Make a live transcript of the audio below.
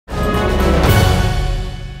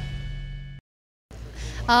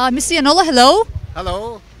Mr. Jon Ola, hello.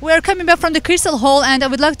 Hello. We are coming back from the Crystal Hall, and I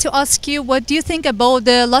would like to ask you, what do you think about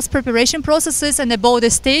the last preparation processes and about the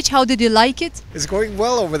stage? How did you like it? It's going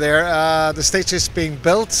well over there. The stage is being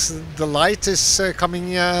built. The light is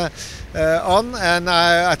coming on, and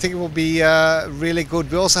I think it will be really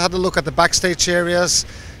good. We also had a look at the backstage areas,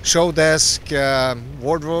 show desk,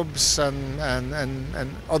 wardrobes, and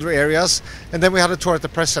other areas. And then we had a tour at the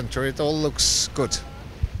press center. It all looks good.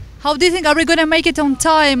 How do you think, are we going to make it on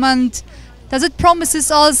time, and does it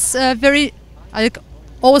promises us a very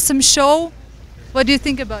awesome show? What do you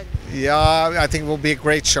think about it? Yeah, I think it will be a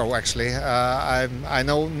great show. Actually, I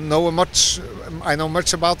know much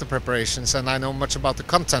about the preparations, and I know much about the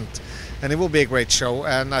content, and it will be a great show.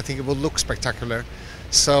 And I think it will look spectacular.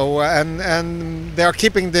 So and they are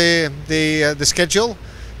keeping the schedule,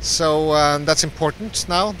 so that's important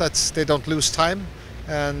now. That they don't lose time,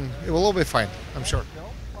 and it will all be fine, I'm sure.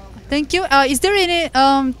 Thank you. Is there any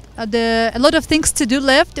a lot of things to do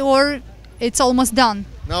left, or it's almost done?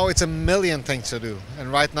 No, it's a million things to do, and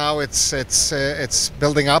right now it's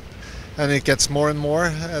building up, and it gets more and more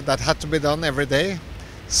that had to be done every day.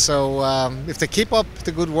 So if they keep up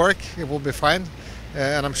the good work, it will be fine,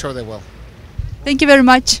 and I'm sure they will. Thank you very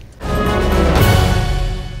much.